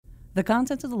The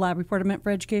contents of the lab report are meant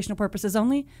for educational purposes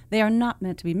only. They are not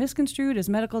meant to be misconstrued as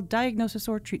medical diagnosis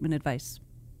or treatment advice.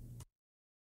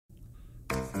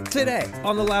 Today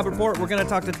on the lab report, we're going to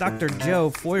talk to Dr. Joe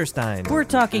Feuerstein. We're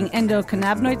talking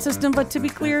endocannabinoid system, but to be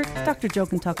clear, Dr. Joe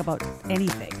can talk about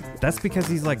anything. That's because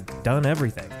he's done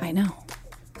everything. I know.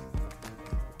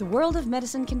 The world of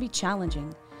medicine can be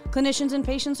challenging. Clinicians and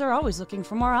patients are always looking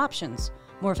for more options,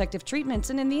 more effective treatments,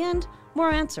 and in the end,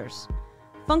 more answers.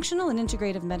 Functional and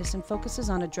integrative medicine focuses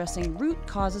on addressing root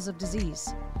causes of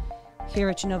disease. Here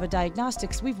at Genova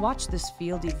Diagnostics, we've watched this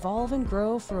field evolve and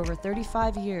grow for over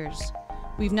 35 years.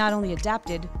 We've not only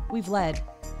adapted, we've led.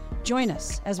 Join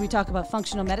us as we talk about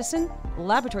functional medicine,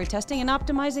 laboratory testing, and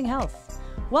optimizing health.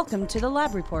 Welcome to the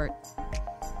Lab Report.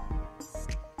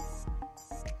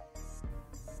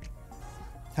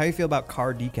 How do you feel about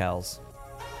car decals?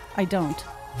 I don't.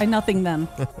 I nothing them.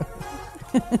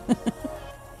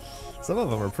 Some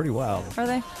of them are pretty wild. Are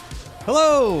they?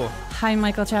 Hello! Hi,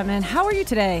 Michael Chapman. How are you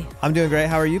today? I'm doing great.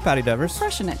 How are you, Patty Devers?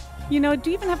 Crushing it. You know, do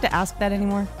you even have to ask that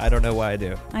anymore? I don't know why I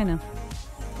do. I know.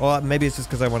 Well, maybe it's just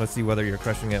because I want to see whether you're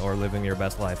crushing it or living your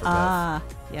best life or both.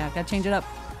 Yeah, gotta change it up.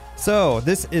 So,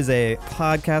 this is a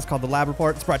podcast called The Lab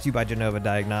Report. It's brought to you by Genova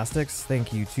Diagnostics.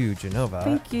 Thank you to Genova.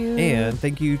 Thank you. And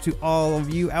thank you to all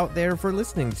of you out there for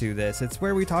listening to this. It's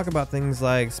where we talk about things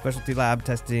like specialty lab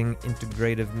testing,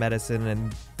 integrative medicine,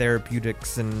 and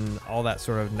therapeutics, and all that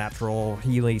sort of natural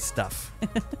Healy stuff.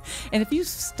 And if you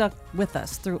stuck with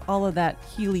us through all of that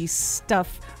Healy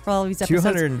stuff for all of these episodes.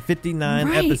 259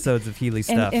 right. episodes of Healy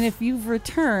stuff. And if you've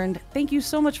returned, thank you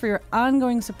so much for your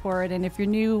ongoing support. And if you're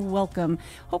new, welcome.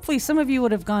 Hopefully some of you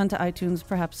would have gone to iTunes,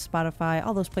 perhaps Spotify,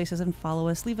 all those places, and follow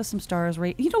us. Leave us some stars.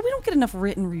 We don't get enough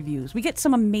written reviews. We get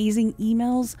some amazing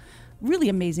emails, really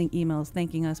amazing emails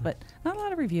thanking us, but not a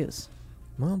lot of reviews.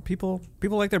 Well, people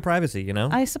like their privacy, you know?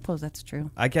 I suppose that's true.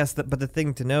 I guess, but the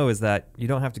thing to know is that you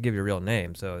don't have to give your real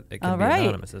name, so it can be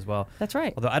anonymous as well. That's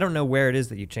right. Although I don't know where it is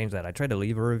that you change that. I tried to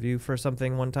leave a review for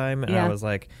something one time, and I was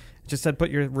like, it just said put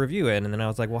your review in, and then I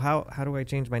was like, well, how do I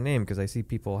change my name? Because I see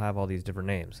people have all these different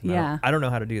names. And I don't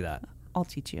know how to do that. I'll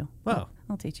teach you. Well,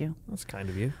 I'll teach you. That's kind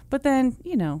of you. But then,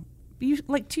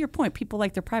 to your point, people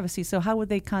like their privacy, so how would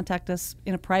they contact us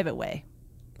in a private way?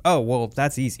 Oh, well,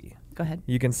 that's easy. Go ahead.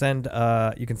 You can send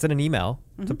an email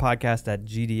to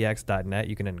podcast@gdx.net.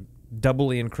 You can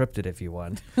doubly encrypt it if you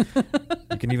want.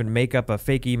 You can even make up a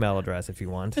fake email address if you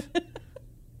want.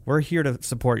 We're here to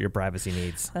support your privacy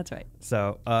needs. That's right.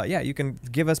 So, you can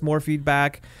give us more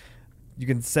feedback. You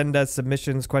can send us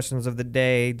submissions, questions of the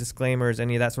day, disclaimers,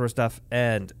 any of that sort of stuff,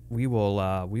 and we will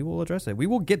address it. We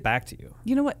will get back to you.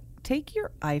 You know what? Take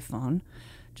your iPhone,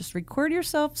 just record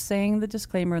yourself saying the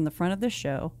disclaimer in the front of the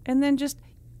show, and then just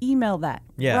email that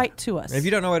right to us. And if you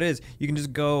don't know what it is, you can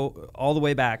just go all the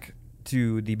way back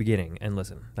to the beginning and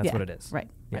listen. That's what it is. Right.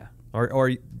 Yeah. Right.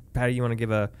 Or Patty, you want to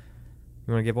give one?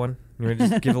 You want to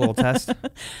just give a little test?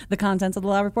 The contents of the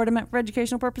lab report are meant for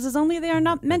educational purposes only. They are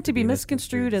not meant to be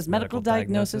misconstrued as medical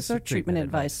diagnosis or treatment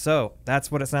advice. So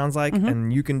that's what it sounds like,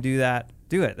 and you can do that.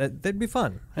 Do it. That'd be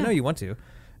fun. I know you want to.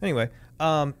 Anyway,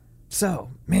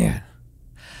 so, man.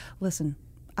 Listen,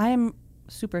 I am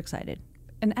super excited.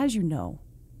 And as you know,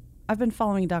 I've been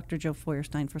following Dr. Joe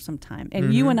Feuerstein for some time.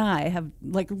 And you and I have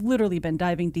literally been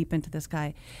diving deep into this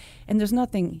guy. And there's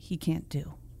nothing he can't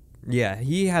do. Yeah,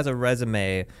 he has a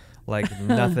resume like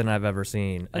nothing I've ever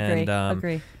seen.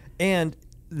 Agree. And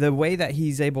the way that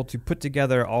he's able to put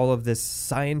together all of this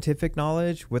scientific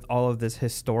knowledge with all of this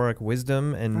historic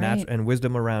wisdom and and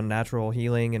wisdom around natural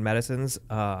healing and medicines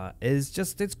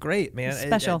it's great, man. It's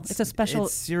special. It's a special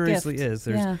It seriously gift. is.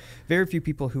 There's very few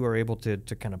people who are able to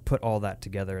kind of put all that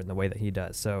together in the way that he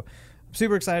does. So I'm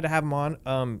super excited to have him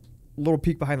on. Little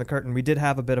peek behind the curtain. We did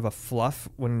have a bit of a fluff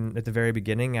when at the very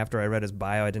beginning after I read his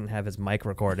bio. I didn't have his mic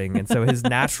recording, and so his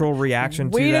natural reaction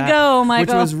to that, way to go,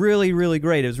 Michael, which was really, really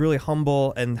great. It was really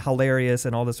humble and hilarious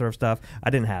and all this sort of stuff. I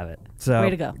didn't have it, so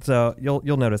way to go. So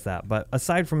you'll notice that. But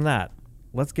aside from that,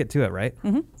 let's get to it, right?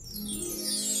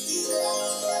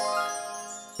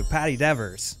 Patty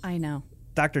Devers. I know.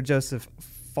 Dr. Joseph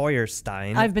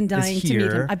Feuerstein. I've been dying to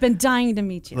meet him. I've been dying to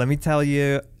meet you. Let me tell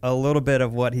you a little bit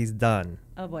of what he's done.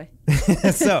 Oh, boy.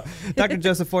 So, Dr.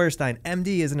 Joseph Feuerstein,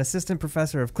 MD, is an assistant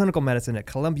professor of clinical medicine at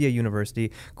Columbia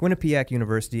University, Quinnipiac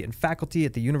University, and faculty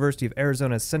at the University of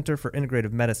Arizona's Center for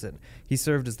Integrative Medicine. He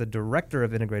served as the director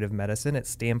of integrative medicine at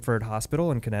Stamford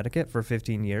Hospital in Connecticut for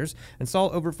 15 years and saw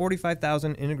over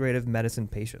 45,000 integrative medicine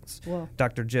patients. Whoa.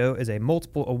 Dr. Joe is a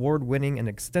multiple award-winning and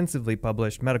extensively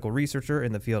published medical researcher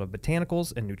in the field of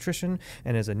botanicals and nutrition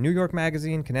and is a New York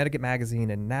Magazine, Connecticut Magazine,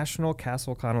 and National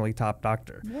Castle Connolly Top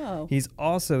Doctor. Whoa. He's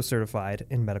also certified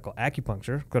in medical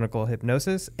acupuncture, clinical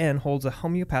hypnosis, and holds a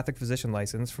homeopathic physician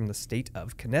license from the state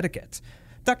of Connecticut.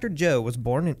 Dr. Joe was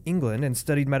born in England and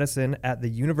studied medicine at the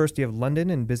University of London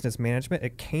and business management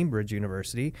at Cambridge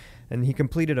University, and he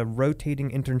completed a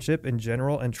rotating internship in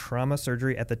general and trauma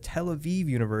surgery at the Tel Aviv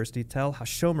University Tel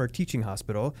HaShomer Teaching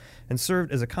Hospital, and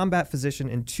served as a combat physician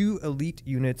in 2 elite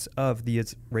units of the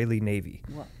Israeli Navy.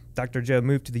 Wow. Dr. Joe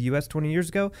moved to the U.S. 20 years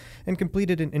ago and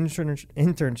completed an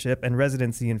internship and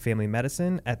residency in family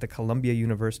medicine at the Columbia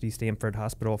University Stanford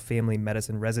Hospital Family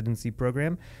Medicine Residency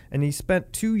Program, and he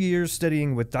spent 2 years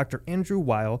studying with Dr. Andrew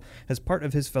Weil as part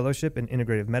of his fellowship in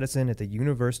integrative medicine at the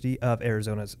University of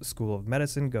Arizona's School of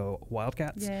Medicine. Go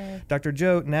Wildcats. Yay. Dr.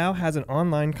 Joe now has an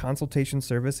online consultation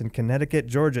service in Connecticut,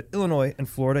 Georgia, Illinois, and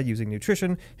Florida using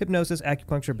nutrition, hypnosis,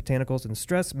 acupuncture, botanicals, and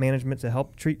stress management to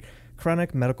help treat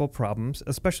chronic medical problems,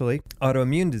 especially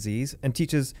autoimmune disease, and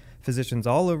teaches physicians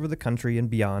all over the country and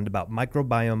beyond about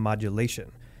microbiome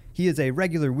modulation. He is a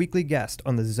regular weekly guest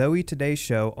on the Zoe Today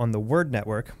show on the Word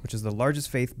Network, which is the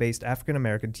largest faith-based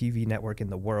African-American TV network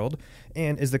in the world,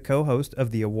 and is the co-host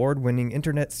of the award-winning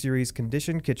internet series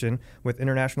Condition Kitchen with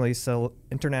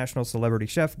international celebrity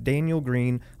chef Daniel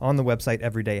Green on the website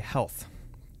Everyday Health.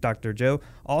 Dr. Joe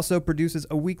also produces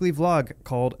a weekly vlog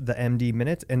called The MD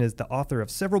Minute and is the author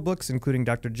of several books, including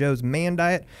Dr. Joe's Man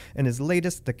Diet and his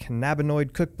latest, The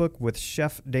Cannabinoid Cookbook with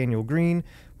Chef Daniel Green,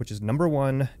 which is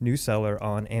 #1 new seller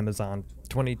on Amazon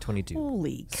 2022.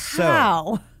 Holy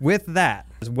cow. So, with that,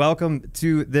 welcome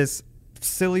to this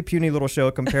silly, puny little show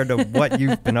compared to what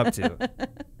you've been up to.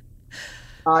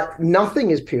 Nothing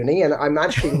is puny, and I'm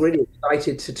actually really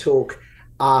excited to talk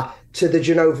to the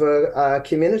Genova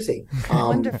community.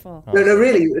 Wonderful. No,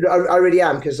 really, I really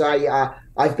am, because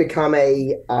I've become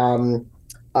an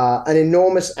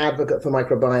enormous advocate for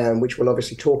microbiome, which we'll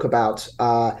obviously talk about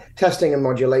testing and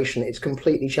modulation. It's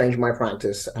completely changed my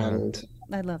practice, and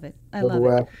I love it. I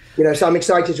love it. So I'm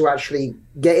excited to actually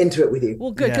get into it with you.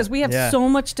 Well, good, because we have so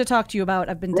much to talk to you about.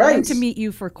 I've been dying to meet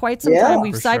you for quite some time.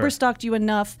 We've cyber-stalked you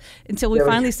enough until we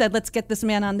finally said, let's get this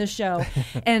man on this show.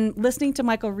 And listening to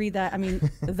Michael read that, I mean,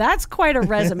 that's quite a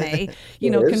resume.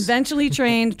 Conventionally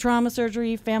trained, trauma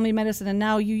surgery, family medicine, and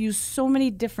now you use so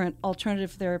many different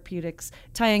alternative therapeutics,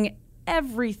 tying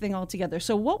everything all together.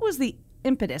 So what was the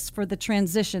impetus for the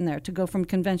transition there to go from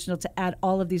conventional to add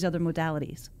all of these other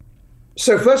modalities?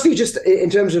 So firstly, just in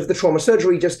terms of the trauma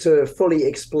surgery, just to fully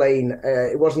explain,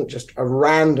 it wasn't just a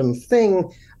random thing.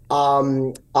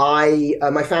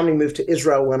 My family moved to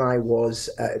Israel when I was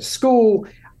at school.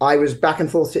 I was back and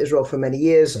forth to Israel for many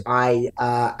years. I,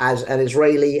 as an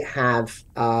Israeli, have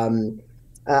an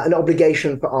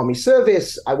obligation for army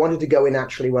service. I wanted to go in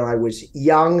actually when I was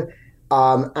young.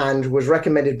 And was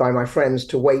recommended by my friends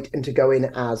to wait and to go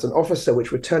in as an officer,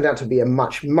 which would turn out to be a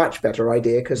much, much better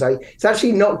idea, because it's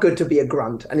actually not good to be a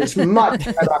grunt, and it's much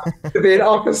better to be an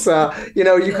officer.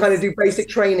 You kind of do basic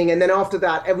training, and then after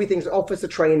that, everything's officer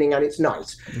training, and it's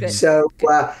nice. Good. So,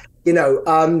 but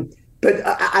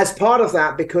as part of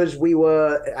that, because we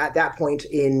were at that point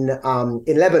in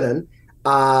Lebanon,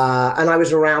 and I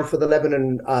was around for the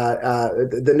Lebanon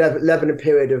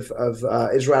period of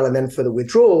Israel, and then for the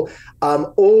withdrawal.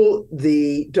 All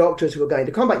the doctors who were going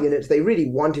to combat units, they really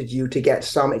wanted you to get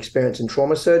some experience in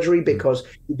trauma surgery, because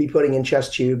you'd be putting in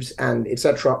chest tubes and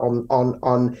etc.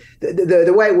 On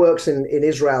the way it works in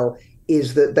Israel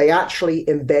is that they actually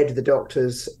embed the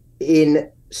doctors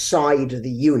inside the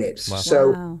units. Wow.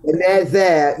 So when they're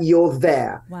there, you're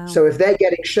there. Wow. So if they're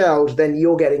getting shelled, then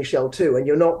you're getting shelled too, and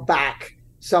you're not back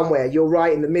somewhere. You're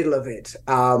right in the middle of it.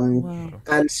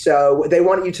 And so they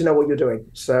want you to know what you're doing.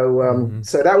 So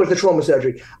so that was the trauma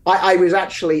surgery. I was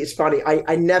actually, it's funny,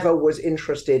 I never was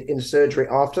interested in surgery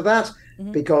after that,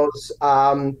 because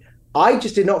I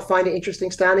just did not find it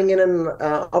interesting standing in an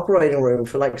operating room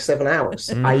for like 7 hours.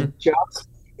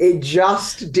 It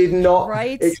just did not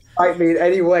excite me in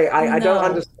any way. I don't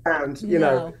understand, you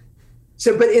know.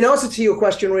 So, but in answer to your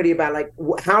question really about like,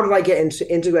 how did I get into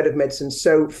integrative medicine?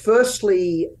 So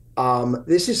firstly,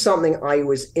 this is something I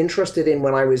was interested in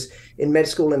when I was in med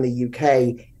school in the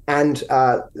UK. And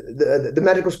the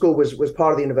medical school was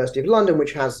part of the University of London,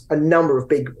 which has a number of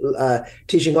big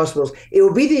teaching hospitals. It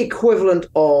would be the equivalent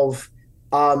of,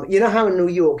 you know how in New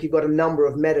York you've got a number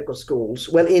of medical schools?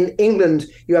 Well, in England,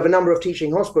 you have a number of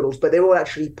teaching hospitals, but they're all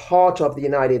actually part of the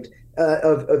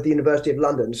of the University of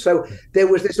London. So there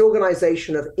was this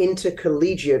organization of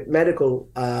intercollegiate medical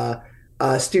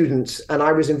students, and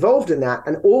I was involved in that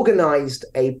and organized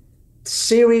a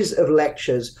series of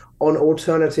lectures on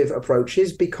alternative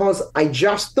approaches, because I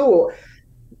just thought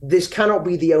this cannot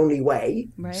be the only way.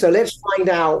 Right. So let's find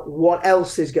out what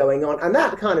else is going on. And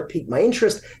that kind of piqued my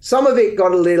interest. Some of it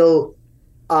got a little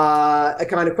a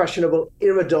kind of questionable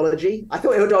iridology. I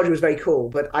thought iridology was very cool,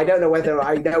 but I don't know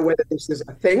whether this is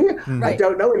a thing. Right. I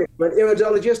don't know. I'm an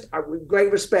iridologist, with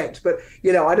great respect, but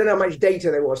I don't know how much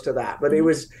data there was to that. But it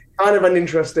was kind of an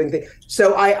interesting thing.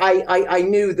 So I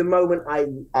knew the moment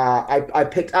I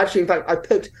picked. Actually, in fact, I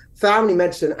picked family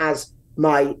medicine as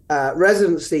my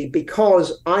residency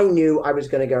because I knew I was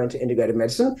going to go into integrative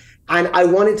medicine, and I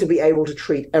wanted to be able to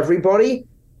treat everybody,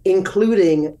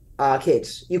 including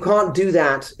kids. You can't do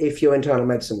that if you're internal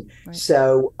medicine. Right.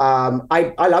 So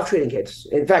I love treating kids.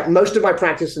 In fact, most of my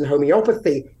practice in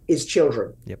homeopathy is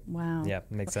children. Yep. Wow. Yeah,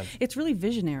 makes sense. It's really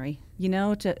visionary,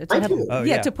 to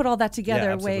have, to put all that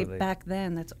together way back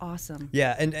then. That's awesome.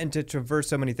 Yeah, and to traverse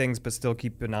so many things, but still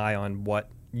keep an eye on what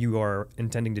you are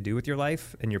intending to do with your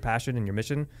life and your passion and your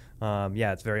mission.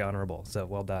 It's very honorable. So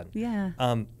well done. Yeah.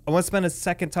 I want to spend a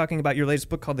second talking about your latest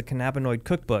book called The Cannabinoid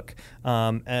Cookbook.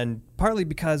 And partly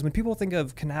because when people think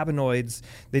of cannabinoids,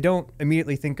 they don't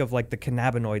immediately think of like the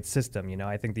cannabinoid system.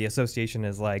 I think the association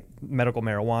is like medical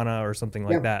marijuana or something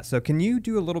like that. So can you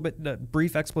do a little bit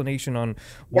brief explanation on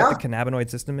what the cannabinoid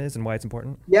system is and why it's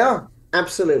important? Yeah,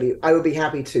 absolutely. I would be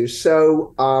happy to.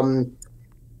 So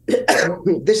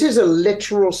this is a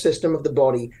literal system of the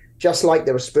body, just like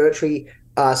the respiratory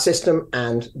system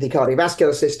and the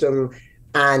cardiovascular system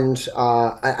and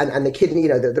the kidney,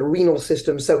 the renal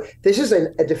system. So this is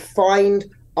a defined,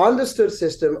 understood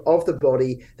system of the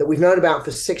body that we've known about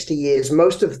for 60 years.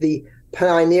 Most of the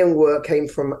pioneering work came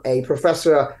from a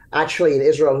professor actually in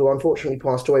Israel who unfortunately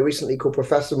passed away recently called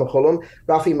Professor Rafi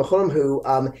Mechulam, who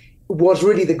was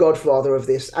really the godfather of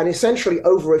this. And essentially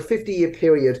over a 50-year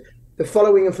period, the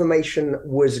following information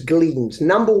was gleaned.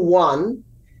 Number one,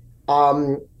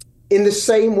 in the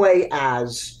same way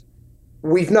as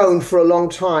we've known for a long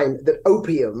time that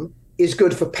opium is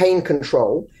good for pain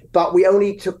control, but we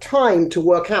only took time to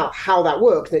work out how that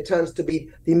works, and it turns to be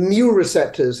the mu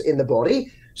receptors in the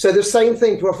body. So the same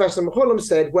thing Professor Mechulam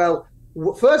said, well,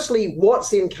 firstly,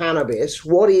 what's in cannabis?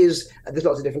 There's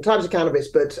lots of different types of cannabis,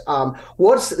 but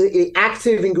what's the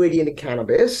active ingredient in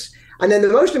cannabis? And then the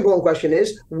most important question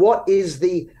is,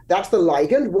 that's the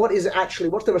ligand,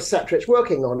 what's the receptor it's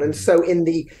working on? And so in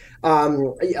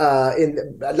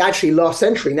actually last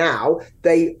century now,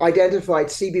 they identified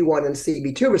CB1 and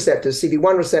CB2 receptors,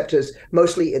 CB1 receptors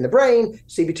mostly in the brain,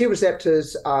 CB2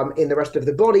 receptors in the rest of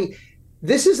the body.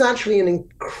 This is actually an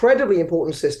incredibly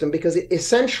important system because it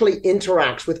essentially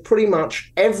interacts with pretty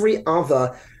much every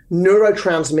other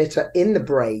neurotransmitter in the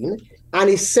brain. And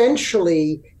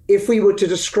essentially, if we were to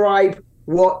describe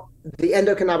what the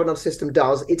endocannabinoid system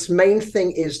does, its main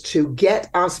thing is to get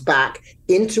us back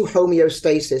into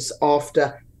homeostasis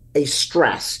after a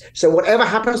stress. So whatever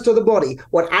happens to the body,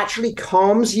 what actually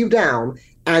calms you down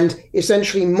and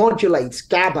essentially modulates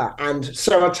GABA and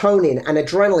serotonin and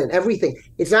adrenaline, everything,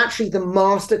 it's actually the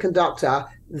master conductor.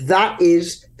 That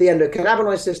is the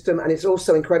endocannabinoid system, and it's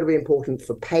also incredibly important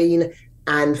for pain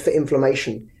and for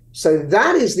inflammation. So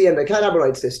that is the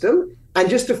endocannabinoid system. And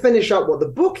just to finish up what the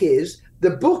book is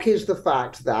the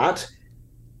fact that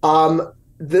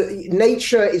the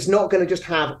nature is not going to just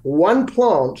have one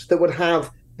plant that would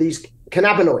have these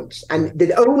cannabinoids, and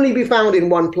they'd only be found in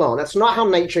one plant. That's not how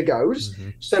nature goes.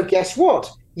 Mm-hmm. So guess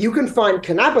what? You can find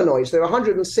cannabinoids. There are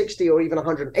 160 or even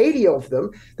 180 of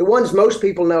them. The ones most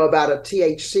people know about are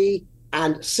THC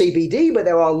and CBD, but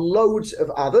there are loads of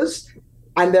others.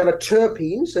 And there are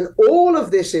terpenes, and all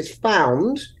of this is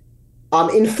found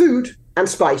in food and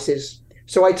spices.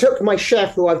 So I took my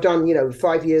chef, who I've done,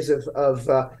 5 years of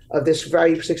this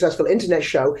very successful internet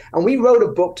show, and we wrote a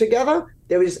book together.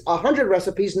 There is 100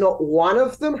 recipes. Not one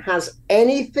of them has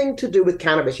anything to do with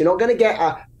cannabis. You're not going to get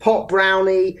a pot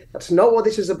brownie. That's not what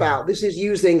this is about. This is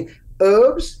using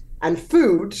herbs and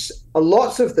foods,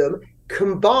 lots of them,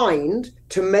 combined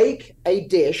to make a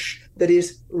dish that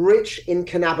is rich in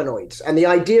cannabinoids. And the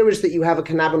idea is that you have a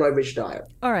cannabinoid-rich diet.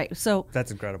 All right, so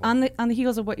that's incredible. On the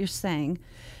heels of what you're saying,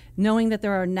 knowing that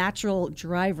there are natural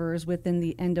drivers within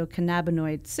the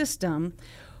endocannabinoid system,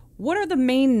 what are the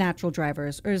main natural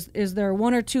drivers? Or is there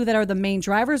one or two that are the main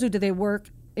drivers, or do they work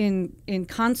in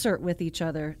concert with each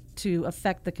other to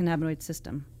affect the cannabinoid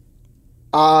system?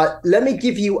 Let me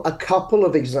give you a couple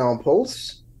of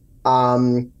examples.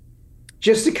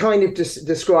 Just to kind of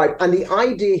describe, and the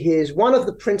idea here is one of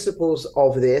the principles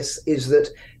of this is that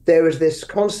there is this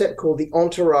concept called the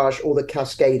entourage or the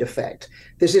cascade effect.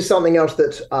 This is something else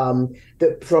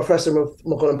that Professor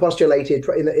Mechulam postulated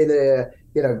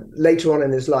later on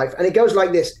in his life, and it goes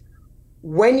like this: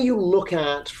 when you look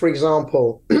at, for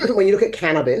example, when you look at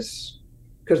cannabis,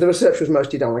 because the research was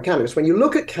mostly done on cannabis. When you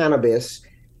look at cannabis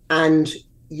and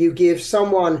you give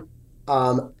someone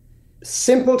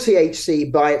simple THC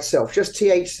by itself, just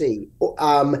THC,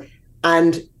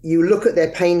 and you look at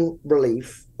their pain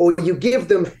relief, or you give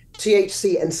them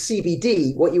THC and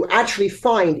CBD, what you actually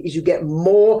find is you get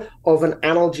more of an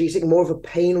analgesic, more of a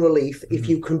pain relief if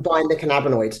you combine the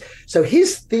cannabinoids. So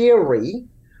his theory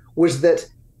was that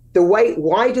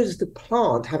why does the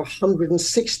plant have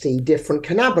 160 different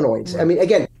cannabinoids? Right. I mean,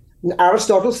 again,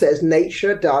 Aristotle says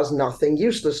nature does nothing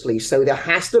uselessly. So there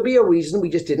has to be a reason. We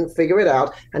just didn't figure it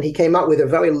out. And he came up with a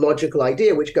very logical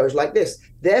idea, which goes like this.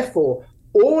 Therefore,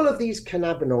 all of these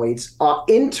cannabinoids are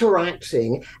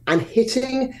interacting and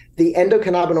hitting the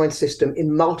endocannabinoid system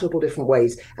in multiple different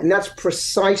ways. And that's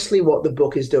precisely what the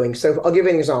book is doing. So I'll give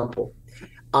you an example.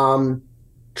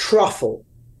 Truffle.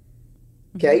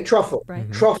 Okay, truffle. Right.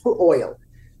 Truffle oil.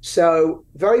 So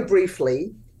very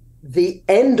briefly, the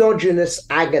endogenous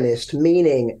agonist,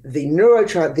 meaning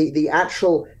the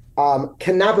actual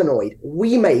cannabinoid,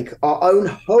 we make our own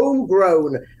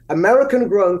homegrown,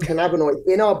 American-grown cannabinoid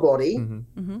in our body,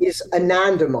 is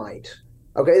anandamide.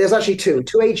 Okay, there's actually two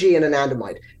 2-AG and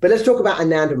anandamide. But let's talk about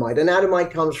anandamide.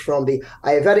 Anandamide comes from the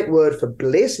Ayurvedic word for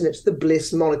bliss, and it's the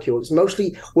bliss molecule. It's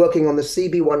mostly working on the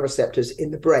CB1 receptors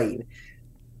in the brain.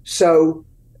 So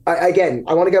again,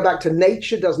 I want to go back to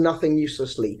nature does nothing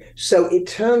uselessly. So it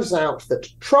turns out that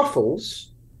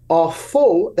truffles are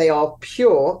they are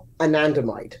pure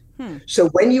anandamide. So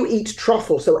when you eat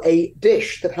truffle, so a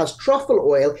dish that has truffle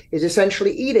oil is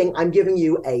essentially I'm giving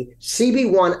you a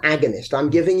CB1 agonist. I'm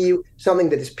giving you something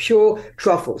that is pure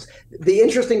truffles. The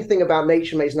interesting thing about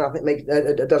nature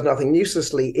does nothing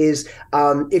uselessly is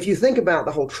if you think about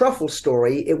the whole truffle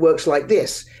story, it works like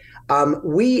this.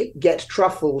 We get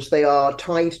truffles. They are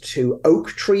tied to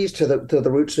oak trees, to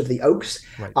the roots of the oaks.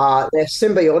 Right. They're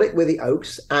symbiotic with the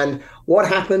oaks. And what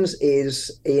happens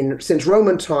is, since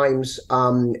Roman times,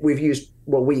 we've used,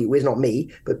 it's not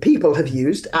me, but people have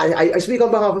used, I speak on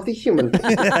behalf of the human.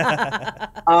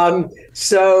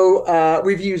 So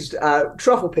we've used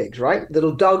truffle pigs, right?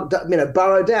 That'll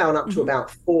burrow down up to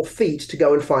about 4 feet to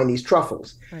go and find these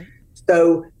truffles. Right.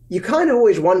 So you kind of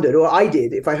always wondered, or I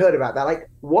did, if I heard about that, like,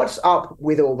 what's up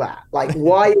with all that? Like,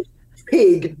 why is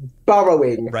pig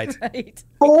burrowing? Right.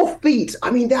 4 feet.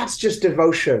 I mean, that's just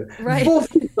devotion. Right. 4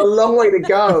 feet is a long way to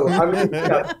go. I mean,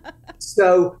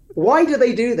 So why do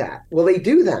they do that? Well, they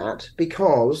do that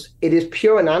because it is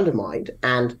pure anandamide,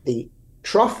 and the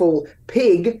truffle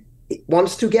pig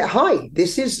wants to get high.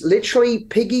 This is literally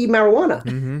piggy marijuana.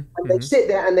 And they sit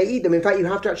there and they eat them. In fact, you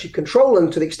have to actually control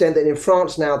them to the extent that in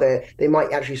France now they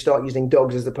might actually start using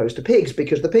dogs as opposed to pigs,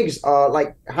 because the pigs are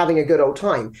like having a good old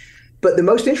time. But the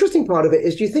most interesting part of it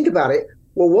is, do you think about it?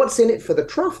 Well, what's in it for the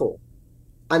truffle?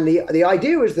 And the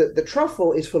idea is that the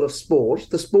truffle is full of spores.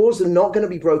 The spores are not going to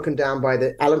be broken down by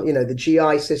the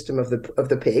GI system of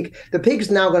the pig. The pig's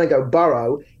now going to go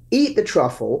burrow, eat the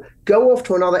truffle, go off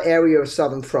to another area of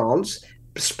southern France,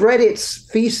 spread its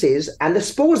feces, and the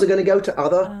spores are going to go to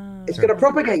it's going to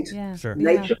propagate. Yeah. Sure.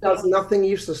 Nature does nothing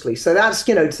uselessly. So that's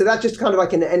that's just kind of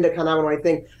like an endocannabinoid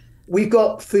thing. We've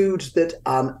got foods that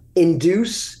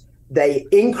they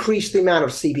increase the amount of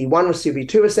CB1 or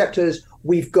CB2 receptors.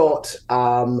 We've got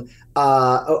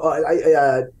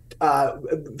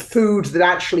foods that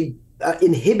actually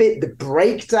inhibit the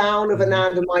breakdown of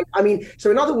anandamide. I mean, so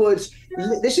in other words,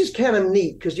 this is kind of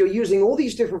neat because you're using all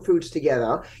these different foods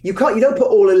together. You don't put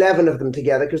all 11 of them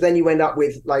together, because then you end up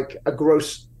with like a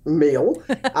gross meal.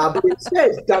 But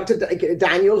instead, Dr.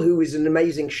 Daniel, who is an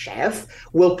amazing chef,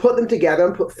 will put them together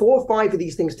and put 4 or 5 of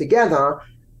these things together.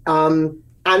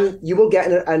 And you will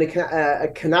get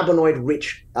a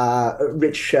cannabinoid-rich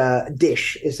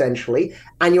dish, essentially,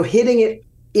 and you're hitting it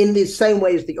in the same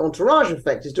way as the entourage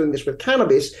effect is doing this with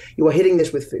cannabis. You are hitting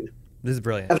this with food. This is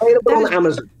brilliant. Available on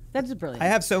Amazon. That's brilliant. I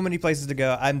have so many places to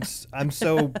go. I'm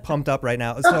so pumped up right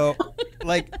now. So,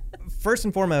 like, first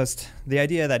and foremost, the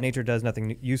idea that nature does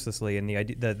nothing uselessly, and the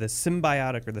idea, the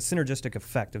symbiotic or the synergistic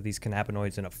effect of these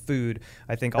cannabinoids in a food,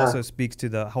 I think also speaks to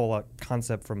the whole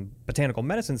concept from botanical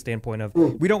medicine standpoint of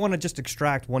we don't want to just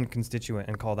extract one constituent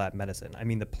and call that medicine. I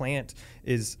mean, the plant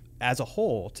is, as a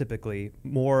whole, typically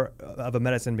more of a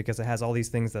medicine because it has all these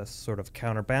things that sort of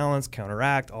counterbalance,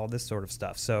 counteract, all this sort of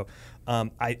stuff. So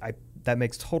that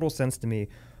makes total sense to me.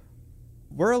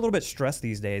 We're a little bit stressed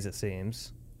these days, it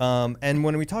seems. And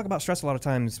when we talk about stress, a lot of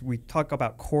times we talk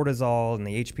about cortisol and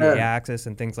the HPA axis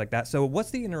and things like that. So what's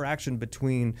the interaction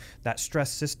between that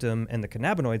stress system and the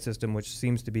cannabinoid system, which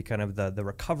seems to be kind of the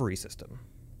recovery system?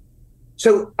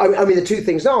 So, I mean, the two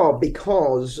things are,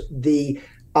 because the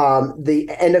The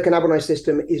endocannabinoid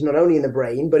system is not only in the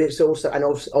brain, but it's also, and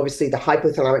obviously the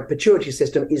hypothalamic pituitary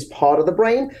system is part of the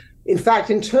brain. In fact,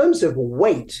 in terms of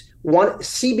weight,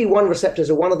 CB1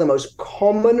 receptors are one of the most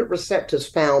common receptors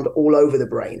found all over the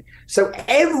brain. So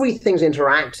everything's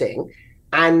interacting,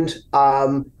 and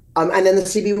then the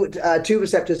CB2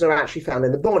 receptors are actually found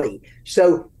in the body.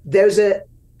 So there's an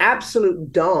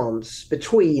absolute dance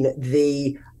between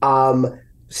the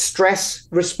stress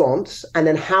response and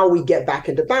then how we get back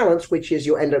into balance, which is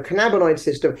your endocannabinoid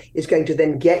system is going to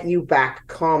then get you back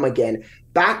calm again,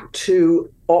 back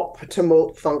to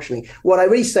optimal functioning. What I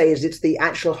really say is it's the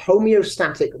actual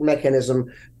homeostatic mechanism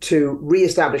to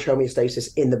reestablish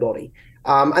homeostasis in the body.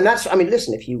 And that's, I mean,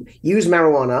 listen, if you use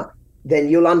marijuana, then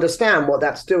you'll understand what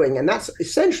that's doing. And that's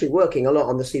essentially working a lot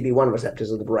on the CB1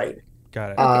 receptors of the brain.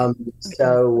 Got it.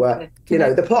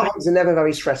 The potheads are never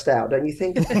very stressed out, don't you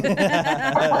think?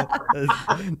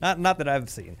 not that I've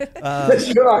seen.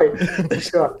 That's right.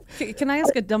 That's right. Can I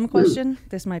ask a dumb question?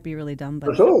 This might be really dumb,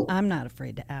 but I'm not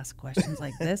afraid to ask questions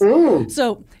like this.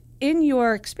 So, in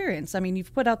your experience, I mean,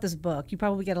 you've put out this book. You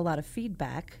probably get a lot of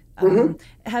feedback.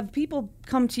 Have people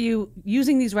come to you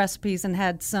using these recipes and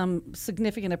had some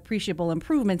significant, appreciable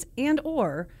improvements,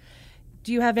 and/or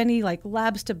do you have any like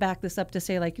labs to back this up to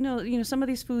say like, some of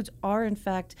these foods are in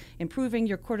fact improving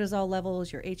your cortisol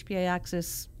levels, your HPA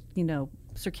axis,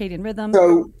 circadian rhythm?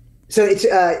 So it's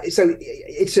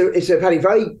a very,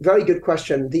 very good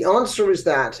question. The answer is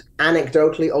that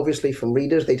anecdotally, obviously from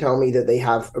readers, they tell me that they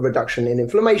have a reduction in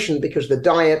inflammation because the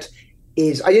diet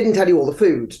is, I didn't tell you all the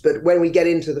foods, but when we get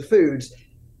into the foods,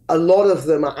 a lot of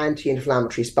them are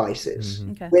anti-inflammatory spices,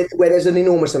 where there's an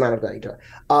enormous amount of data.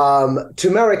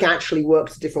 Turmeric actually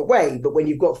works a different way, but when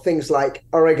you've got things like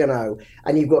oregano,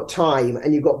 and you've got thyme,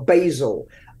 and you've got basil,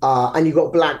 and you've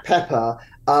got black pepper,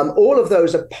 all of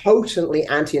those are potently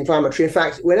anti-inflammatory. In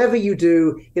fact, whenever you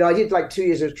do, I did like 2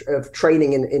 years of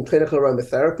training in clinical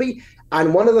aromatherapy,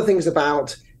 and one of the things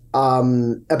about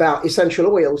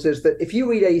essential oils is that if you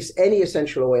read any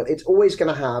essential oil, it's always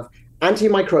going to have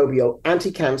antimicrobial,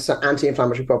 anti-cancer,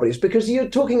 anti-inflammatory properties, because you're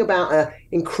talking about an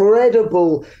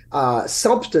incredible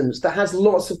substance that has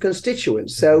lots of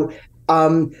constituents. So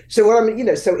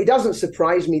it doesn't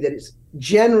surprise me that it's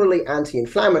generally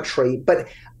anti-inflammatory, but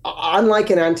unlike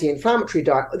an anti-inflammatory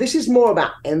diet, this is more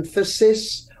about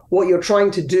emphasis. What you're trying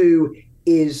to do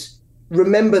is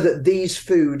remember that these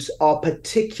foods are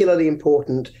particularly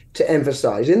important to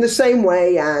emphasize, in the same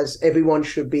way as everyone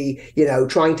should be,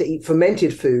 trying to eat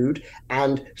fermented food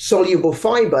and soluble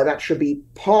fiber. That should be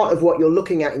part of what you're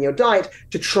looking at in your diet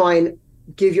to try and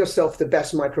give yourself the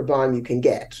best microbiome you can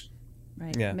get.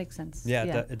 Right. Yeah. Makes sense.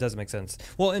 Yeah. It does make sense.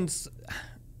 Well, and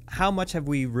how much have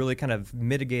we really kind of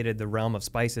mitigated the realm of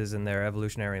spices and their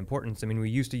evolutionary importance? I mean, we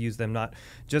used to use them not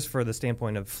just for the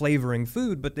standpoint of flavoring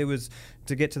food, but it was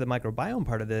to get to the microbiome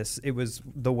part of this. It was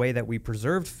the way that we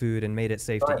preserved food and made it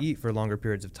safe to eat for longer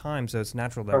periods of time. So it's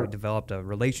natural that we developed a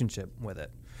relationship with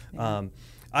it. 100%.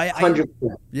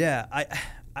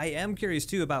 I am curious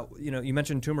too about, you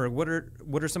mentioned turmeric.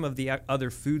 What are some of the other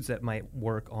foods that might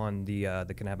work on the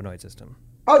cannabinoid system?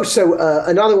 Oh, so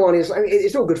another one is,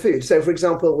 it's all good food. So, for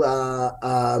example,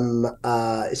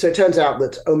 so it turns out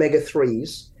that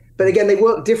omega-3s, but again, they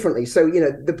work differently. So,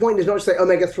 the point is not to say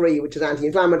omega-3, which is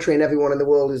anti-inflammatory, and everyone in the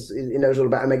world knows all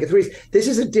about omega-3s. This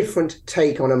is a different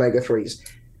take on omega-3s.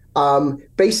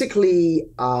 Basically,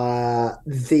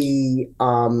 the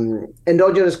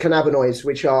endogenous cannabinoids,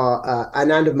 which are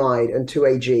anandamide and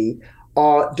 2-AG,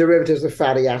 are derivatives of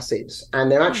fatty acids,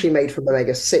 and they're actually made from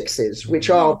omega-6s, which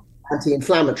are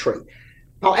anti-inflammatory.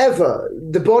 However,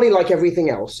 the body, like everything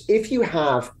else, if you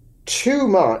have too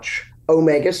much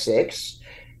omega-6,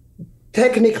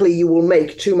 technically you will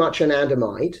make too much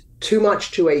anandamide, too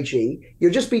much 2-AG,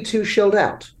 you'll just be too chilled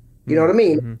out. You know what I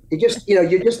mean? You're just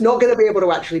not going to be able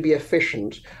to actually be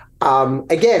efficient.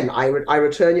 Again, I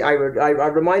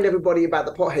remind everybody about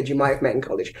the pothead you might have met in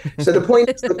college. So the point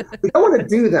is that we don't want to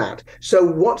do that.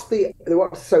 So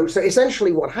so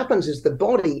essentially what happens is the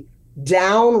body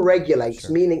down regulates,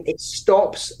 meaning it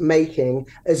stops making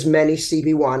as many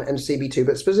CB1 and CB2,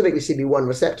 but specifically CB1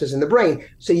 receptors in the brain.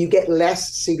 So you get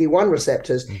less CB1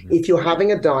 receptors if you're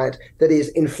having a diet that is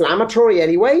inflammatory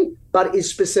anyway, but is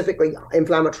specifically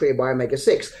inflammatory by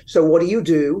omega-6. So what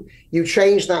do? You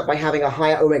change that by having a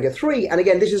higher omega-3. And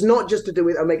again, this is not just to do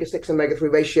with omega-6 and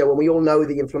omega-3 ratio, and we all know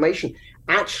the inflammation.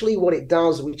 Actually, what it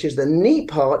does, which is the neat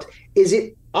part, is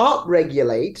it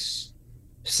upregulates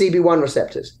CB1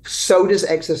 receptors. So does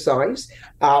exercise.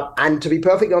 And to be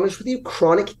perfectly honest with you,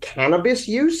 chronic cannabis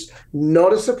use,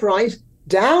 not a surprise,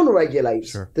 down-regulates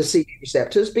Sure. the CB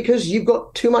receptors because you've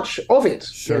got too much of it.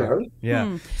 Sure. You know?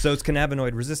 Yeah. So it's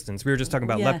cannabinoid resistance. We were just talking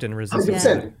about leptin resistance.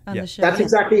 100%. On the show, That's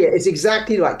exactly it. It's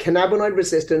exactly like cannabinoid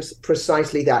resistance,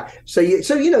 precisely that. So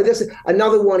there's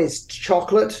another one is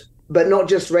chocolate, but not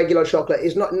just regular chocolate.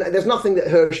 There's nothing that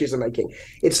Hershey's are making.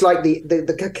 It's like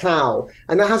the cacao,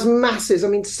 and that has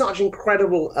such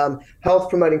incredible health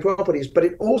promoting properties. But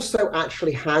it also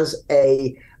actually has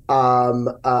an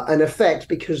effect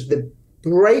because the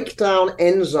breakdown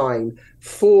enzyme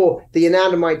for the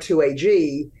anandamide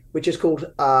 2-AG, which is called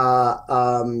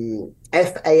FAAH,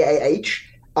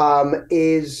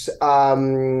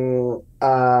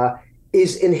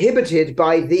 is inhibited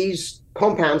by these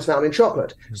compounds found in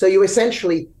chocolate. So you're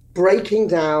essentially breaking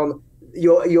down,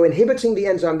 you're inhibiting the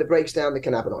enzyme that breaks down the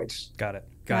cannabinoids. Got it.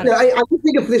 I can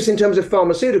think of this in terms of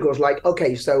pharmaceuticals, like,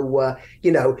 okay, so,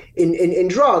 in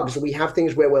drugs, we have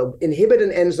things where we'll inhibit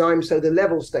an enzyme so the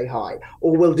levels stay high,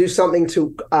 or we'll do something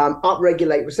to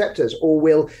upregulate receptors, or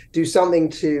we'll do something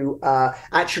to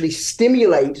actually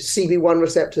stimulate CB1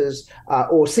 receptors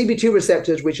or CB2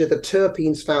 receptors, which are the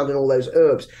terpenes found in all those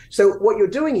herbs. So what you're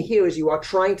doing here is you are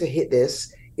trying to hit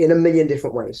this in a million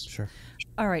different ways. Sure.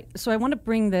 All right. So I want to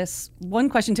bring this one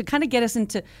question to kind of get us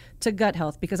into gut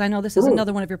health, because I know this is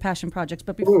another one of your passion projects.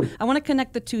 But before, I want to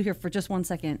connect the two here for just 1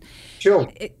 second. Sure.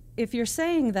 If you're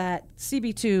saying that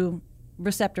CB2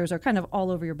 receptors are kind of all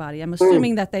over your body, I'm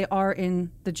assuming that they are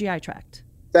in the GI tract.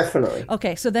 Definitely.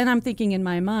 Okay. So then I'm thinking in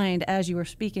my mind, as you were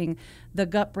speaking, the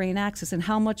gut-brain axis and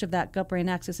how much of that gut-brain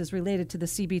axis is related to the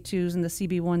CB2s and the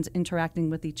CB1s interacting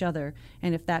with each other,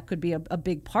 and if that could be a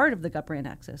big part of the gut-brain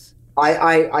axis.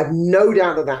 I've no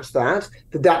doubt that's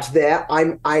there.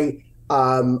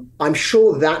 I'm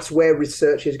sure that's where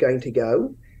research is going to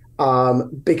go,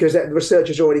 because the research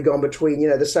has already gone between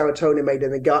the serotonin made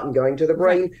in the gut and going to the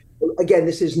brain. Right. Again,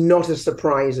 this is not a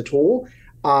surprise at all.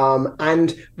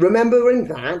 And remembering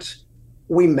that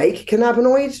we make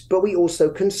cannabinoids, but we also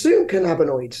consume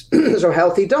cannabinoids. So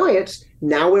healthy diets.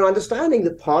 Now we're understanding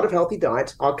that part of healthy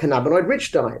diets are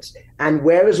cannabinoid-rich diets. And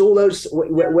where is all those?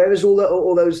 Where is all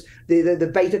those?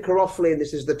 The beta carotene?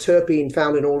 This is the terpene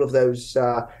found in all of those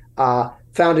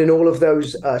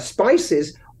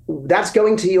spices. That's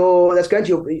going to your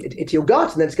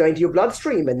gut, and then it's going to your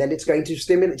bloodstream, and then it's going to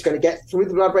stimulate. It's going to get through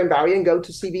the blood-brain barrier and go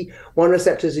to CB1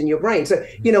 receptors in your brain. So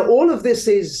all of this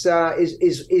is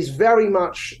very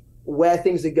much where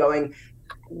things are going.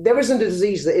 There isn't a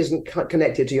disease that isn't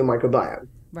connected to your microbiome.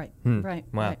 Right. Right.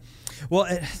 Wow. Right. Well,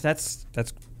 that's.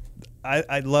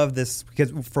 I love this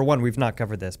because, for one, we've not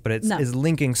covered this, but it's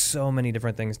linking so many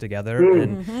different things together.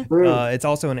 And it's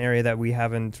also an area that we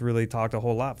haven't really talked a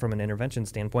whole lot from an intervention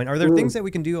standpoint. Are there things that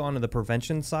we can do on the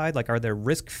prevention side? Like, are there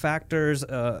risk factors?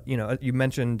 You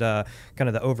mentioned kind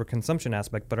of the overconsumption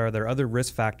aspect, but are there other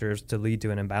risk factors to lead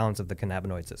to an imbalance of the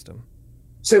cannabinoid system?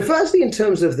 So firstly, in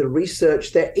terms of the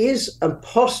research, there is a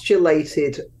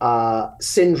postulated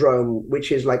syndrome,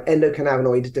 which is like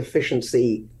endocannabinoid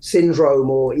deficiency syndrome,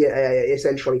 or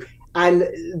essentially. And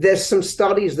there's some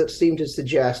studies that seem to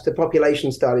suggest, the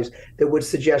population studies, that would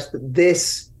suggest that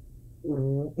this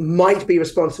might be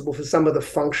responsible for some of the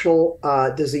functional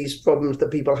disease problems that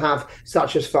people have,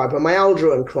 such as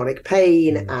fibromyalgia and chronic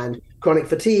pain and chronic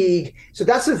fatigue. So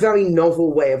that's a very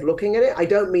novel way of looking at it. I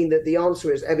don't mean that the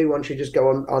answer is everyone should just go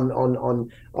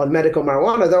on medical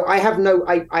marijuana, though I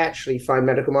actually find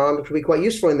medical marijuana to be quite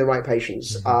useful in the right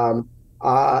patients,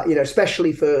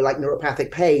 especially for like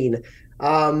neuropathic pain.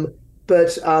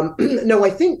 But no, I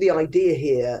think the idea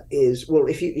here is, well,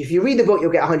 if you read the book,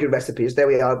 you'll get 100 recipes. There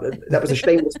we are. That was a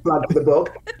shameless plug for the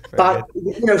book. But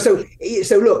so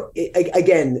look,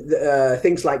 again,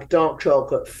 things like dark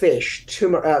chocolate, fish,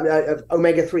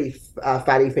 omega-3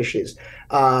 fatty fishes,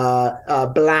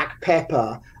 black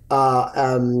pepper,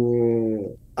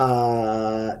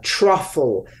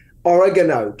 truffle,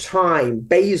 oregano, thyme,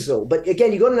 basil. But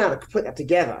again, you've got to know how to put that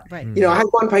together. Right. I had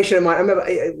one patient of mine, I remember,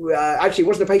 actually it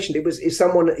wasn't a patient, it's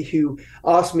someone who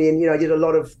asked me, and I did a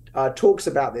lot of talks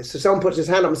about this. So someone puts his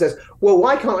hand up and says, well,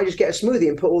 why can't I just get a smoothie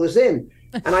and put all this in?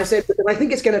 And I said, I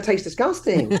think it's going to taste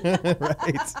disgusting.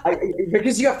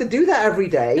 Because you have to do that every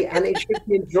day, and it should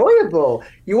be enjoyable.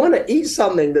 You want to eat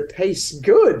something that tastes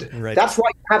good. Right. That's why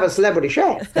you have a celebrity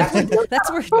chef.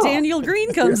 That's where Daniel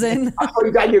Green comes in.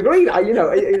 Daniel Green,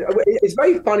 it's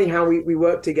very funny how we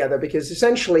work together, because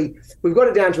essentially we've got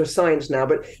it down to a science now.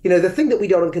 But the thing that we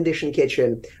did on Condition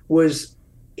Kitchen was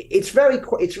it's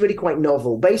really quite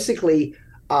novel. Basically,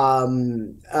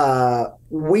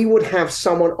 we would have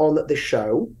someone on the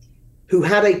show who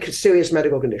had a serious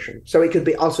medical condition. So it could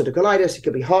be ulcerative colitis, it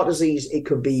could be heart disease, it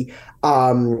could be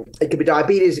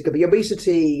diabetes, it could be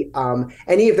obesity,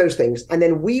 any of those things. And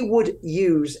then we would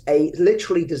use a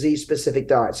literally disease-specific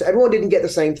diet. So everyone didn't get the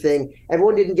same thing.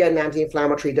 Everyone didn't get an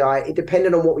anti-inflammatory diet. It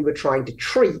depended on what we were trying to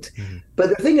treat. Mm-hmm.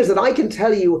 But the thing is that I can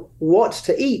tell you what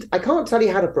to eat. I can't tell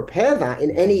you how to prepare that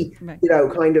in any,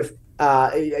 kind of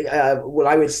well,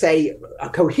 I would say a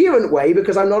coherent way,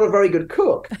 because I'm not a very good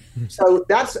cook. So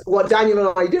that's what Daniel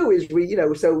and I do is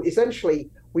so essentially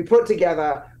we put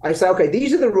together, I say, okay,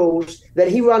 these are the rules. Then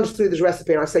he runs through this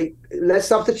recipe and I say, let's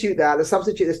substitute that, let's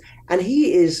substitute this. And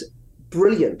he is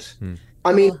brilliant.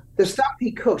 I mean, the stuff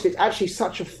he cooks, it's actually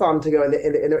such a fun to go in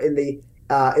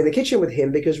the kitchen with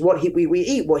him, because we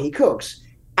eat what he cooks.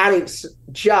 And it's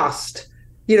just,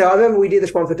 I remember we did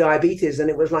this one for diabetes, and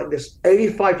it was like this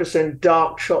 85%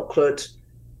 dark chocolate.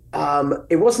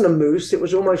 It wasn't a mousse; it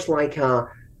was almost like a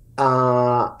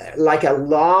lava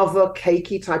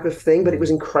cakey type of thing, but it was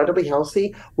incredibly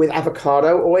healthy with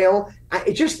avocado oil.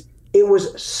 It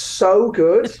was so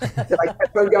good that I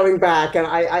kept on going back, and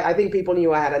I think people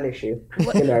knew I had an issue.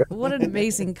 What an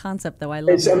amazing concept, though. I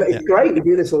love it. It's great to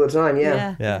do this all the time.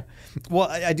 Yeah. Well,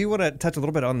 I do want to touch a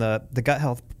little bit on the gut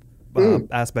health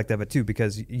aspect of it too,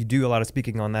 because you do a lot of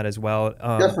speaking on that as well,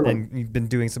 and you've been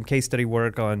doing some case study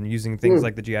work on using things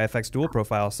like the GI-Effects dual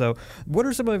profile. So what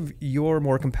are some of your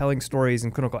more compelling stories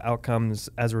and clinical outcomes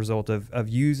as a result of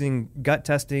using gut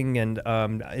testing? And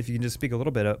if you can just speak a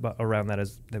little bit around that,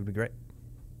 that would be great.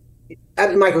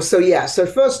 Michael, so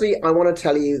firstly I want to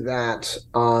tell you that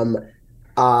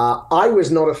I was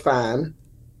not a fan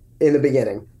in the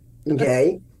beginning.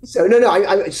 Okay. So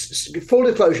I full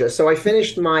disclosure. So I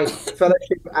finished my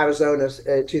fellowship in Arizona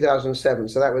 2007.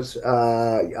 So that was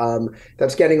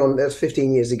that's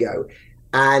 15 years ago,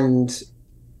 and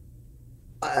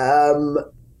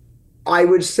I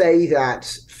would say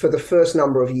that for the first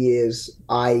number of years,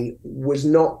 I was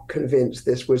not convinced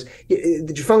this was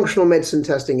the functional medicine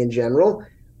testing in general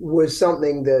was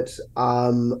something that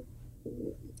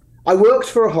I worked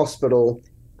for a hospital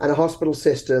and a hospital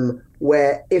system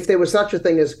where if there was such a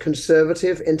thing as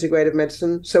conservative integrative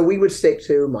medicine, so we would stick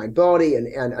to mind body and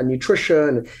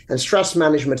nutrition and stress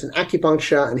management and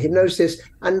acupuncture and hypnosis,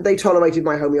 and they tolerated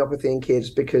my homeopathy in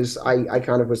kids because I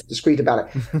kind of was discreet about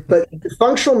it. But the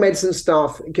functional medicine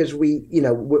stuff, because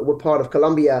we're part of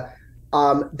Columbia,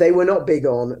 they were not big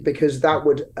on, because that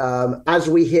would, as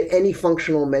we hit any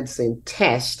functional medicine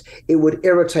test, it would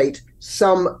irritate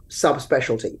some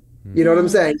subspecialty. You know what I'm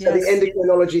saying? Yes. So the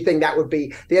endocrinology thing, that would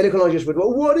be, the endocrinologist would,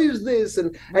 well, what is this?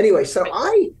 And anyway, so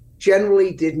I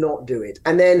generally did not do it.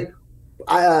 And then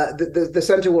the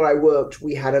center where I worked,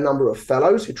 we had a number of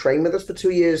fellows who trained with us for 2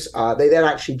 years. They then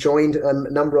actually joined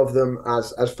a number of them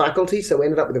as faculty. So we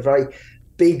ended up with a very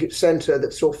big center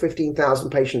that saw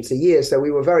 15,000 patients a year. So we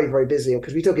were very, very busy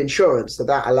because we took insurance, so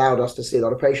that allowed us to see a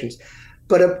lot of patients.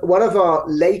 But one of our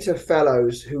later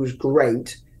fellows, who was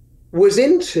great, was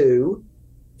into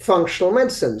functional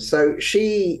medicine. So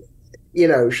she,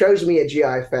 shows me a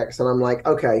GI-Effects, and I'm like,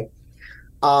 okay,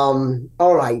 all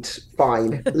right,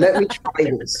 fine, let me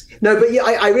try this. No, but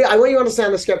I want you to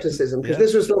understand the skepticism, because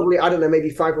this was probably, I don't know,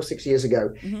 maybe 5 or 6 years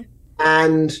ago.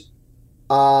 And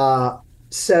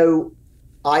so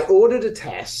I ordered a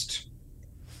test,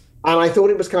 and I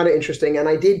thought it was kind of interesting. And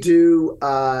I did do,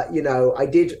 I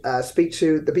did speak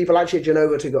to the people actually at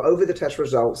Genova to go over the test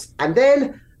results. And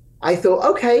then I thought,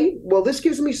 okay, well, this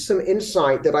gives me some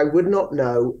insight that I would not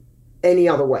know any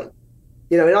other way.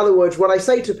 In other words, what I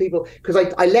say to people, because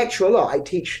I lecture a lot, I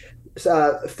teach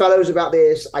fellows about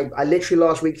this. I literally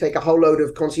last week take a whole load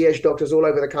of concierge doctors all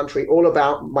over the country, all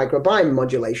about microbiome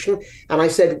modulation. And I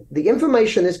said, the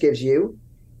information this gives you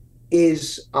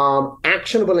is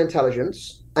actionable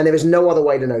intelligence, and there is no other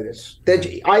way to know this.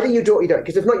 Either you do it or you don't,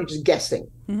 because if not, you're just guessing.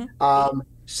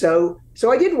 So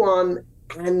I did one.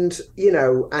 And,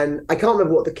 and I can't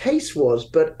remember what the case was,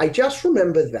 but I just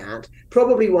remember that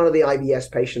probably one of the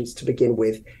IBS patients to begin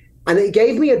with. And it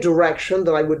gave me a direction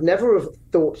that I would never have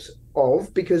thought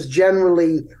of, because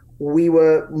generally we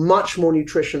were much more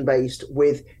nutrition based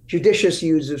with judicious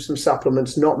use of some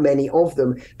supplements, not many of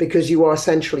them, because you are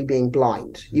essentially being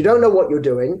blind. You don't know what you're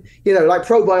doing. Like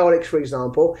probiotics, for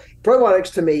example.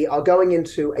 Probiotics to me are going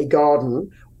into a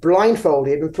garden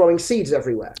blindfolded and throwing seeds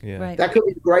everywhere. Right. That could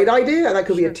be a great idea, and that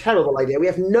could be a terrible idea. We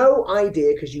have no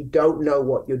idea, because you don't know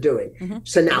what you're doing.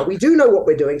 So now we do know what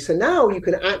we're doing. So now you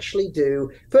can actually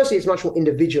do, firstly, it's much more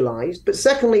individualized, but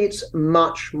secondly, it's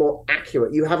much more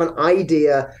accurate. You have an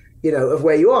idea, of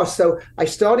where you are. So I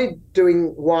started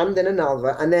doing one, then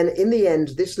another, and then in the end,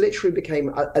 this literally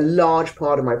became a large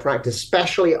part of my practice,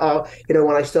 especially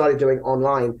when I started doing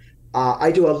online.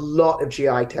 I do a lot of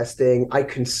GI testing. I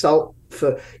consult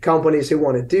for companies who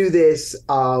want to do this.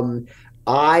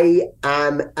 I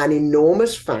am an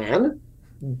enormous fan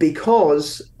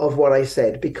because of what I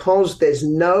said, because there's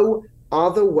no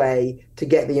other way to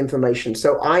get the information.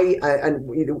 So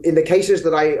and in the cases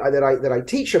that I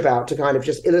teach about, to kind of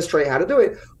just illustrate how to do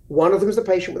it, one of them is a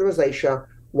patient with rosacea,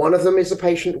 one of them is a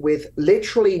patient with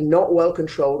literally not well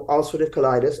controlled ulcerative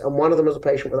colitis, and one of them is a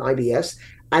patient with IBS,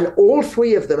 and all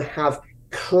three of them have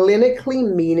clinically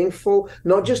meaningful,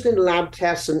 not just in lab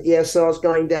tests and ESRs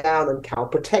going down and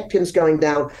calprotectins going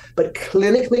down, but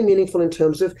clinically meaningful in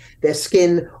terms of their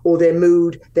skin or their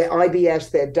mood, their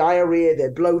IBS, their diarrhea,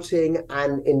 their bloating,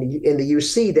 and in the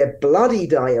UC, their bloody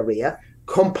diarrhea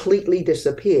completely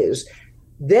disappears.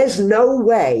 There's no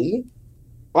way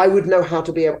I would know how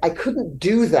to I couldn't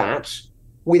do that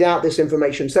without this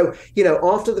information. So,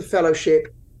 after the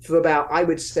fellowship for about, I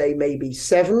would say maybe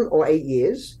 7 or 8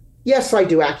 years, yes, I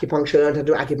do acupuncture, learned how to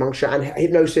do acupuncture and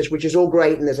hypnosis, which is all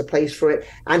great, and there's a place for it,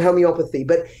 and homeopathy.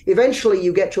 But eventually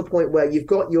you get to a point where you've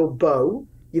got your bow,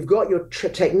 you've got your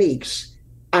techniques,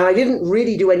 and I didn't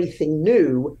really do anything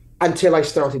new until I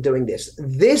started doing this.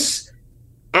 This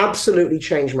absolutely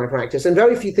changed my practice, and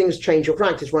very few things change your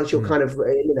practice once you're kind of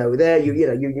there.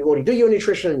 You already do your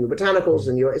nutrition and your botanicals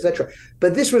and your etc.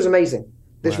 But this was amazing.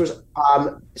 This was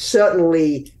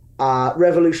certainly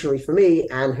revolutionary for me,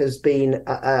 and has been,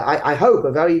 I hope,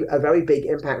 a very big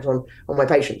impact on my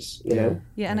patients. Yeah,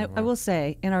 and I will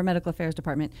say, in our medical affairs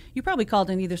department, you probably called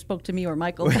and either spoke to me or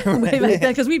Michael way back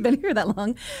then, because we've been here that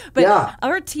long. But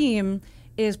our team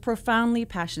is profoundly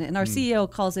passionate, and our CEO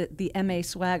calls it the MA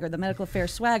swagger, the medical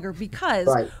affairs swagger, because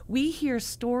we hear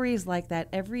stories like that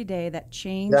every day that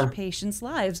change patients'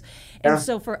 lives. And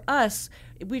so for us,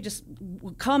 we just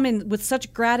come in with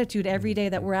such gratitude every day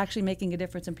that we're actually making a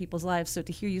difference in people's lives. So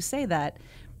to hear you say that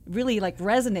really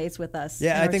resonates with us.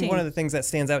 Yeah, I think one of the things that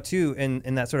stands out too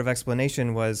in that sort of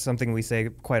explanation was something we say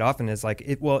quite often is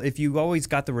if you always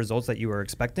got the results that you were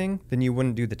expecting, then you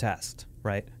wouldn't do the test.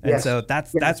 Right. And so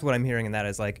that's what I'm hearing in that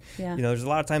is there's a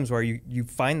lot of times where you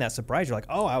find that surprise. You're like,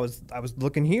 oh, I was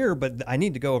looking here, but I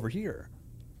need to go over here.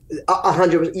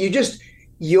 100%.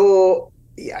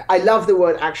 I love the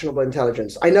word actionable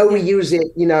intelligence. I know we use it,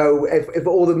 if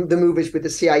all the movies with the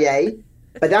CIA,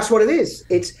 but that's what it is.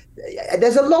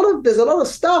 There's a lot of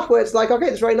stuff where it's okay,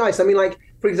 it's very nice. I mean,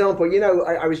 for example,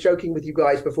 I was joking with you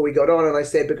guys before we got on, and I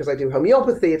said, because I do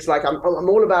homeopathy, it's I'm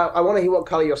all about, I want to hear what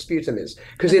color your sputum is,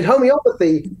 because in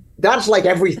homeopathy, that's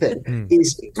everything.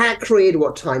 Is acrid,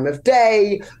 what time of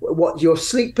day, what your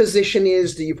sleep position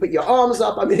is, do you put your arms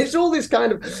up? I mean, it's all this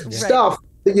kind of stuff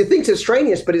that you think is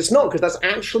extraneous, but it's not, because that's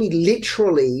actually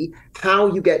literally how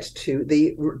you get to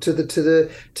the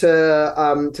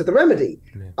remedy.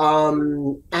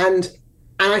 And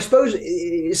I suppose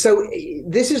so.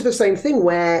 This is the same thing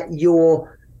where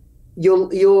you're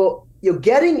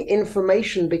getting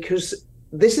information because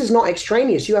this is not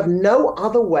extraneous. You have no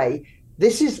other way.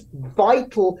 This is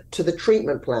vital to the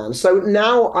treatment plan. So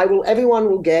now everyone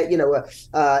will get,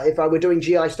 if I were doing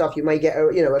GI stuff, you may get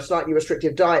a slightly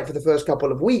restrictive diet for the first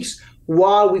couple of weeks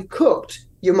while we've cooked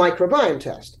your microbiome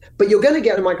test. But you're going to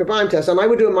get a microbiome test, and I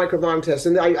would do a microbiome test,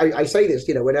 and I say this,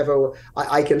 whenever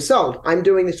I consult. I'm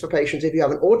doing this for patients. If you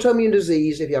have an autoimmune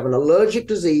disease, if you have an allergic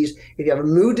disease, if you have a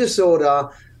mood disorder,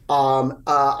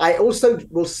 I also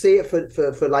will see it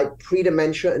for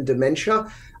pre-dementia and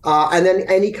dementia. And then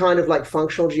any kind of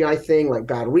functional GI thing, like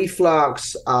bad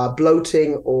reflux,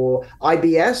 bloating, or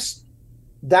IBS,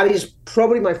 that is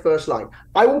probably my first line.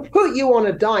 I will put you on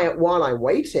a diet while I'm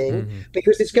waiting,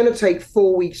 because it's going to take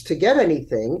 4 weeks to get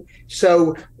anything.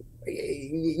 So,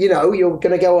 you're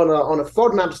going to go on a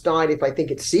FODMAPs diet if I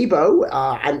think it's SIBO,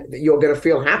 and you're going to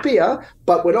feel happier,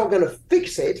 but we're not going to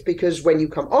fix it, because when you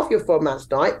come off your FODMAPs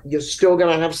diet, you're still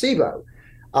going to have SIBO.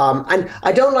 And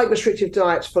I don't like restrictive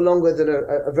diets for longer than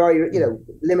a very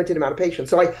limited amount of patients.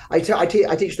 So I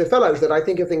teach the fellows that I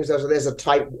think of things as there's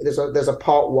a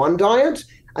part 1 diet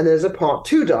and there's a part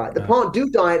 2 diet. The part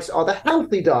 2 diets are the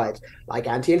healthy diets, like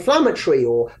anti-inflammatory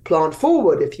or plant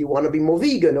forward if you want to be more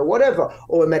vegan or whatever,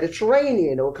 or a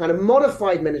Mediterranean or kind of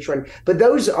modified Mediterranean. But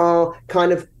those are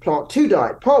kind of part 2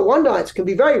 diet. Part 1 diets can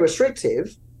be very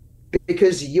restrictive,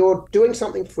 because you're doing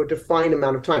something for a defined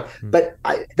amount of time. But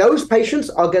those patients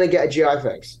are going to get a GI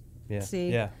fix.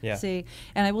 See,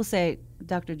 and I will say,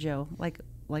 Dr. Joe,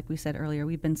 like we said earlier,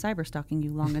 we've been cyber stalking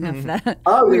you long enough that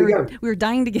we were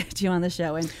dying to get you on the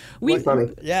show. And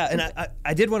funny. Yeah, and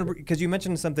I did want to, because you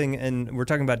mentioned something, and we're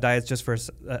talking about diets just for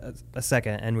a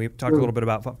second, and we talked a little bit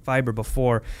about fiber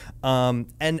before,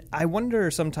 and I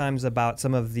wonder sometimes about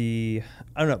some of the,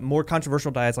 I don't know, more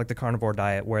controversial diets like the carnivore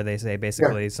diet, where they say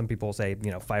basically some people say,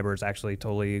 fiber is actually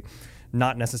totally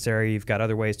not necessary. You've got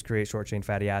other ways to create short chain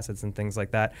fatty acids and things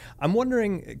like that. I'm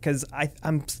wondering, because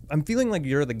I'm feeling like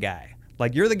you're the guy.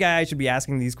 Like, you're the guy I should be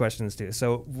asking these questions to.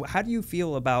 So how do you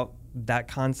feel about that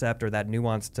concept or that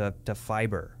nuance to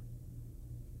fiber?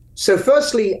 So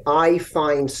firstly, I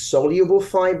find soluble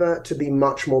fiber to be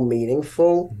much more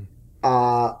meaningful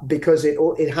because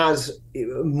it has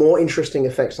more interesting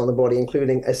effects on the body,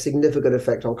 including a significant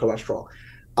effect on cholesterol.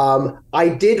 I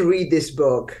did read this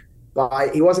book.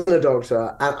 He wasn't a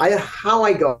doctor, and how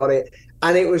I got it,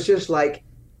 and it was just like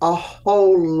a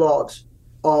whole lot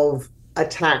of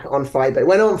attack on fiber. It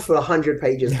went on for 100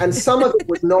 pages, and some of it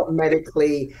was not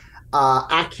medically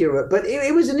accurate, but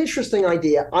it was an interesting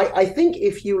idea. I think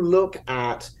if you look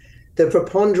at the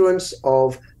preponderance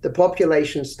of the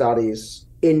population studies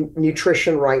in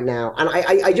nutrition right now, and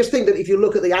I just think that if you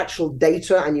look at the actual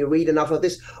data and you read enough of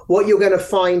this, what you're going to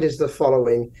find is the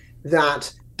following: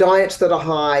 that diets that are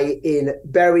high in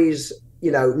berries,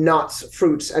 nuts,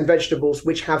 fruits, and vegetables,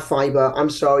 which have fiber. I'm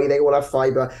sorry, they all have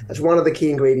fiber. That's one of the key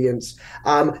ingredients.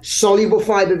 Soluble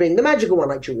fiber being the magical one,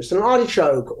 like Jerusalem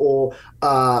artichoke, or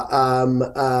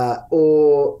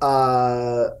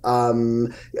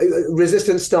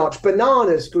resistant starch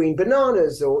bananas, green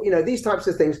bananas, or these types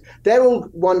of things. They're all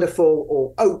wonderful,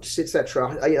 or oats,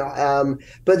 etc.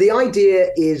 But the idea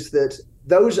is that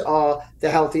those are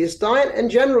the healthiest diet. In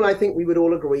general, I think we would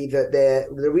all agree that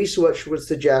the research would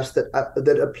suggest that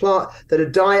a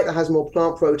diet that has more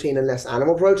plant protein and less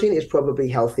animal protein is probably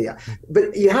healthier.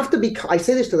 But you have to be, I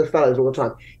say this to the fellows all the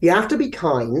time, you have to be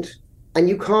kind, and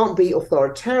you can't be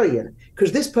authoritarian,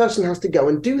 because this person has to go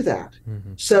and do that.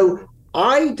 Mm-hmm. So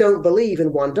I don't believe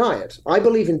in one diet. I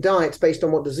believe in diets based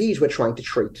on what disease we're trying to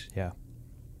treat. Yeah.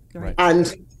 Right.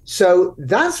 And so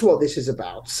that's what this is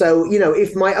about. So,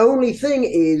 if my only thing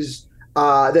is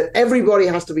that everybody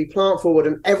has to be plant forward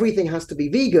and everything has to be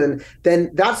vegan,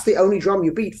 then that's the only drum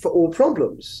you beat for all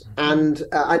problems. And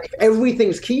if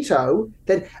everything's keto,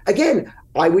 then again,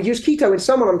 I would use keto in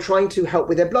someone I'm trying to help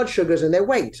with their blood sugars and their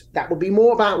weight. That would be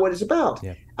more about what it's about.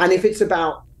 Yeah. And if it's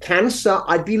about cancer,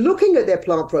 I'd be looking at their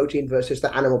plant protein versus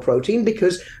the animal protein,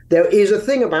 because there is a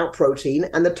thing about protein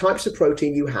and the types of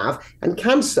protein you have and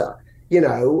cancer.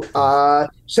 But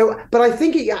I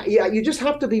think you just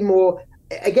have to be more,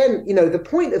 again, the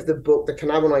point of the book, the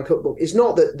Cannabinoid Cookbook, is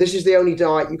not that this is the only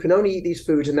diet, you can only eat these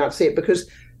foods and that's it, because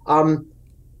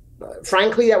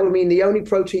frankly, that would mean the only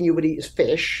protein you would eat is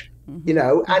fish. And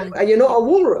you're not a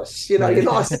walrus, you're not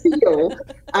a seal.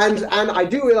 And I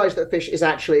do realize that fish is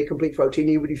actually a complete protein.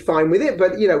 You would be fine with it,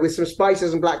 but with some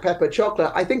spices and black pepper,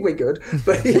 chocolate, I think we're good.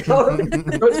 But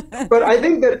but I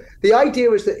think that the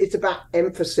idea is that it's about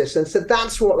emphasis. And so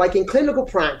that's what, like in clinical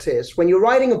practice, when you're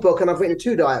writing a book, and I've written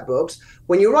 2 diet books,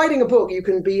 when you're writing a book, you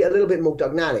can be a little bit more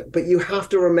dogmatic, but you have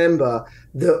to remember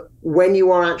that when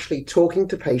you are actually talking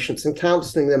to patients and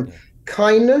counseling them,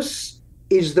 kindness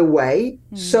is the way.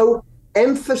 So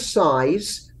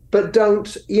emphasize, but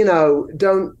don't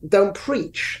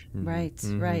preach. Right.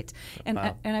 Right. And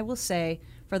I will say,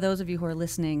 for those of you who are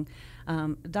listening,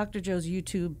 Dr. Joe's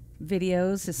YouTube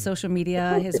videos, his social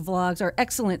media, his vlogs are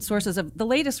excellent sources of the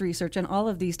latest research on all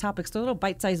of these topics. They're little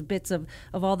bite-sized bits of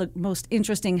all the most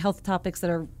interesting health topics that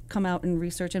are come out in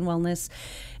research and wellness.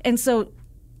 And so,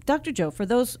 Dr. Joe, for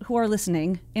those who are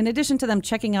listening, in addition to them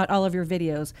checking out all of your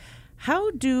videos,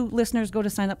 how do listeners go to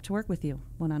sign up to work with you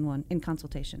one-on-one in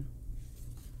consultation?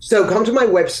 So come to my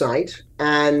website,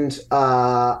 and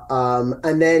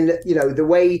then the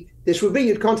way this would be,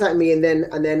 you'd contact me, and then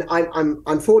I'm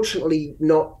unfortunately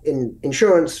not in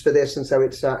insurance for this, and so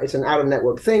it's an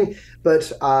out-of-network thing.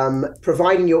 But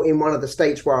providing you're in one of the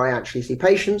states where I actually see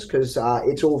patients, because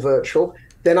it's all virtual,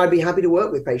 then I'd be happy to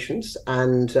work with patients.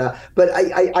 And but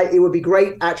it would be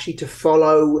great actually to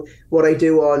follow what I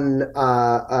do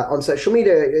on social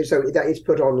media. So that it's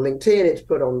put on LinkedIn, it's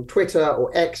put on Twitter or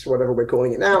X, whatever we're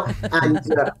calling it now, and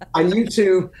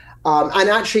YouTube. And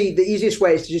actually, the easiest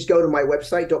way is to just go to my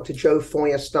website,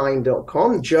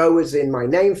 drjoefeuerstein.com. Joe is in my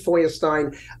name,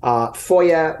 Feuerstein,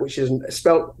 Feuer, which is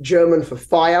spelled German for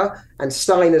fire, and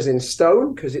Stein is in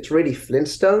stone, because it's really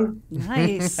Flintstone.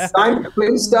 Nice. Stein,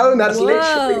 Flintstone, that's Whoa,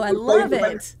 literally. I love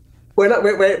it.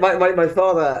 My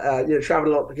father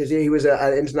traveled a lot because he was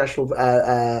an international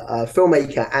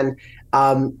filmmaker, and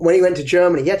when he went to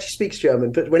Germany, he actually speaks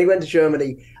German. But when he went to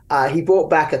Germany, he brought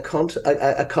back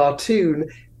a cartoon,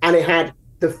 and it had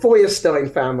the Feuerstein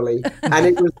family, and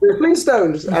it was the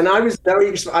Flintstones, and I was very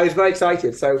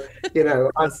excited. So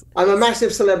I'm a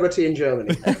massive celebrity in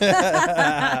Germany.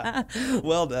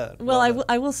 Well done. Well,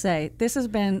 I will say this has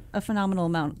been a phenomenal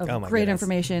amount of great goodness.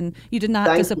 information. You did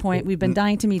not disappoint. We've been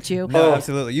dying to meet you. No,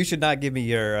 absolutely. You should not give me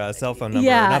your cell phone number.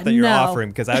 Yeah, not that you're no. offering,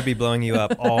 because I'd be blowing you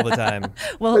up all the time.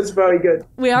 Well, That's very good.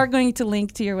 we are going to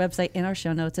link to your website in our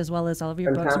show notes, as well as all of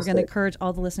your books. We're going to Fantastic. encourage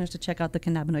all the listeners to check out the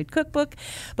Cannabinoid Cookbook.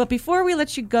 But before we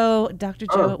let you go, Dr.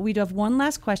 Joe, we do have one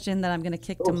last question that I'm going to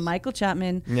kick to Michael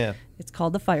Chapman. Yeah. It's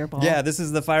called the Fireball. Yeah, this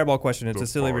is the Fireball question. It's a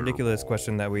silly, ridiculous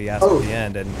question that we asked at the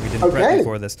end, and we didn't prep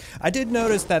before this. I did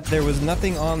notice that there was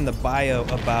nothing on the bio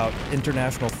about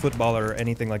international football or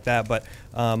anything like that, but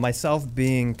myself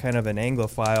being kind of an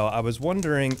Anglophile, I was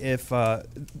wondering if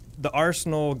the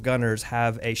Arsenal Gunners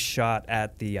have a shot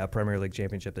at the Premier League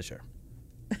Championship this year.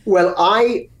 Well,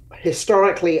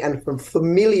 historically and from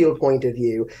familial point of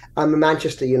view, I'm a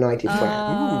Manchester United fan.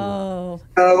 Oh.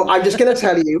 So I'm just going to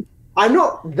tell you, I'm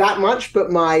not that much,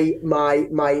 but my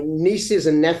nieces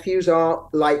and nephews are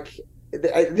like,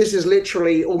 this is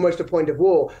literally almost a point of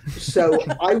war. So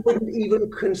I wouldn't even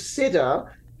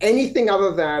consider anything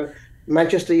other than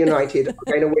Manchester United are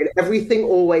going to win everything,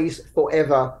 always,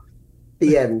 forever.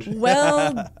 The end.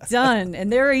 Well done.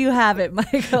 And there you have it,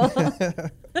 Michael.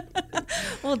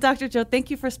 Well, Dr. Joe, thank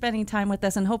you for spending time with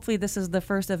us, and hopefully this is the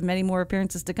first of many more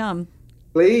appearances to come.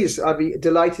 Please, I'd be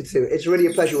delighted to. It's really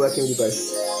a pleasure working with you both.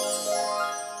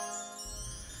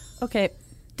 Okay,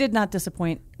 did not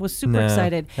disappoint. Was super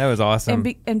excited. That was awesome.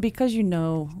 And because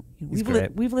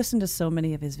great. we've listened to so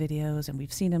many of his videos, and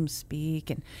we've seen him speak,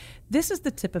 and this is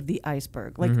the tip of the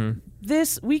iceberg. Like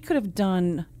this, we could have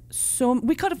gone so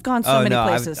many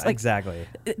places. Exactly.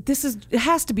 It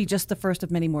has to be just the first of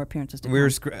many more appearances to come.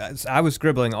 I was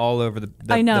scribbling all over the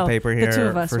paper here, the two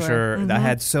of us for were. sure. Mm-hmm. I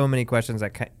had so many questions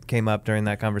that came up during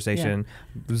that conversation.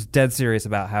 Was dead serious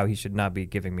about how he should not be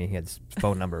giving me his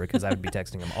phone number, because I would be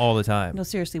texting him all the time. No,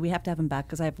 seriously, we have to have him back,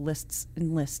 because I have lists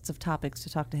and lists of topics to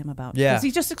talk to him about. Yeah. Because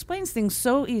he just explains things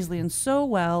so easily and so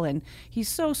well, and he's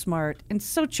so smart and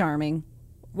so charming.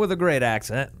 With a great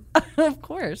accent. Of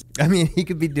course. I mean, he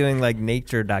could be doing like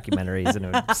nature documentaries and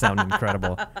it would sound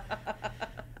incredible.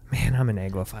 Man, I'm an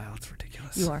Anglophile. It's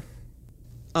ridiculous. You are.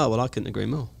 Oh, well, I couldn't agree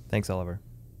more. Thanks, Oliver.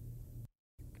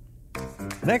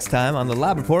 Next time on the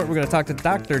Lab Report, we're going to talk to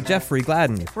Dr. Jeffrey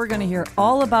Gladden. We're going to hear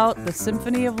all about the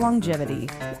Symphony of Longevity.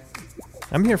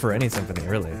 I'm here for any symphony,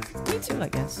 really. Me too, I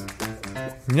guess.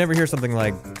 You never hear something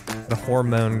like the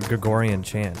Hormone Gregorian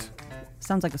chant.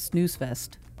 Sounds like a snooze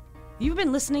fest. You've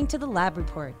been listening to the Lab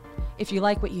Report. If you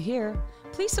like what you hear,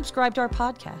 please subscribe to our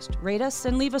podcast, rate us,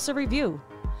 and leave us a review.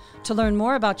 To learn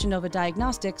more about Genova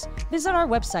Diagnostics, visit our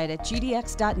website at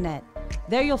gdx.net.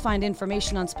 There you'll find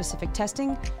information on specific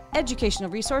testing,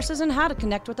 educational resources, and how to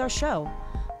connect with our show.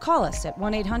 Call us at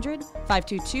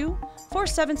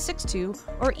 1-800-522-4762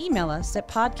 or email us at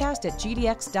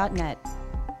podcast@gdx.net.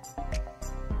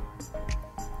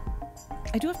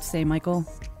 I do have to say, Michael,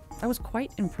 I was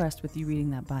quite impressed with you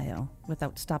reading that bio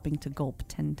without stopping to gulp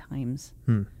 10 times.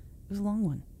 It was a long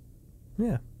one.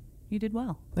 Yeah. You did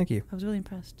well. Thank you. I was really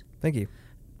impressed. Thank you.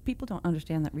 People don't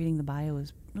understand that reading the bio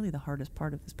is really the hardest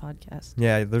part of this podcast.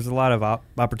 Yeah, there's a lot of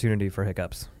opportunity for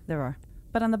hiccups. There are.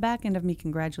 But on the back end of me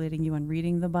congratulating you on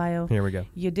reading the bio, Here we go.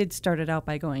 You did start it out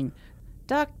by going,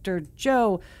 Dr.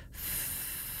 Joe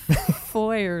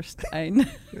Feuerstein.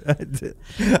 I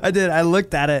did. I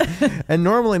looked at it, and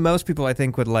normally most people, I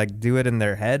think, would like do it in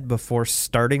their head before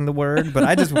starting the word. But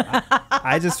I just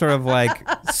sort of like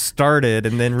started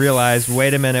and then realized,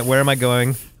 wait a minute, where am I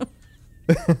going?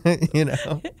 You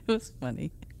know, It was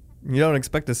funny. you don't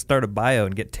expect to start a bio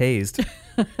and get tased.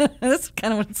 That's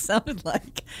kind of what it sounded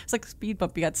like. It's like a speed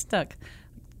bump. You got stuck.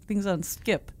 Things on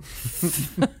skip.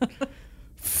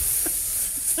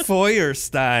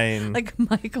 Feuerstein. Like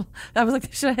Michael. I was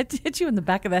like, should I hit you in the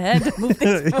back of the head to move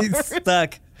things forward? He's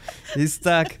stuck. He's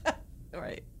stuck.